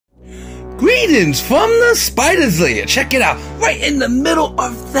Greetings from the Spider's Lair. Check it out. Right in the middle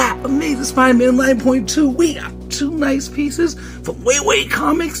of that Amazing Spider-Man 9.2, we got two nice pieces from Way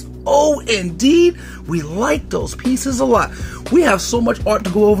Comics. Oh, indeed. We like those pieces a lot. We have so much art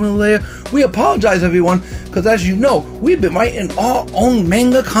to go over in the lair. We apologize, everyone, because as you know, we've been writing our own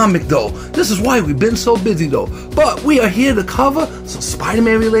manga comic, though. This is why we've been so busy, though. But we are here to cover some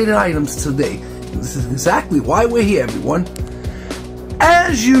Spider-Man related items today. This is exactly why we're here, everyone.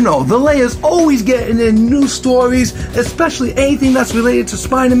 As you know, the lair is always getting in new stories, especially anything that's related to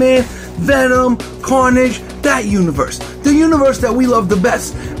Spider-Man, Venom, Carnage, that universe. The universe that we love the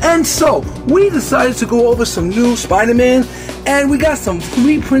best. And so, we decided to go over some new Spider-Man, and we got some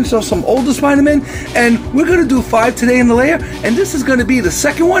reprints of some older Spider-Man, and we're going to do 5 today in the lair, and this is going to be the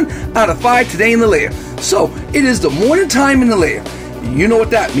second one out of 5 today in the lair. So, it is the morning time in the lair. You know what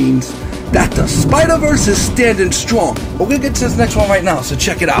that means. That the Spider-Verse is standing strong. But we're going to get to this next one right now, so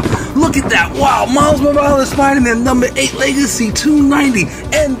check it out. Look at that. Wow, Miles Morales Spider-Man number 8 Legacy 290.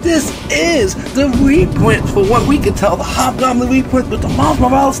 And this is the reprint, for what we can tell, the Hob Goblin reprint with the Miles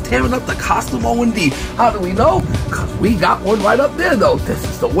Morales tearing up the costume. Oh, indeed. How do we know? Because we got one right up there, though. This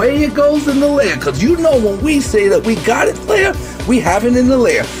is the way it goes in the lair. Because you know when we say that we got it there, we have it in the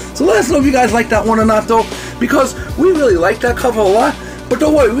lair. So let us know if you guys like that one or not, though, because we really like that cover a lot. But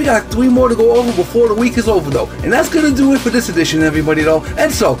don't worry, we got 3 more to go over before the week is over, though. And that's going to do it for this edition, everybody, though.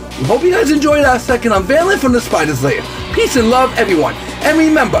 And so, we hope you guys enjoyed our second unveiling from the Spider's Lair. Peace and love, everyone. And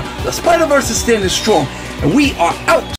remember, the Spider-Verse is standing strong, and we are out.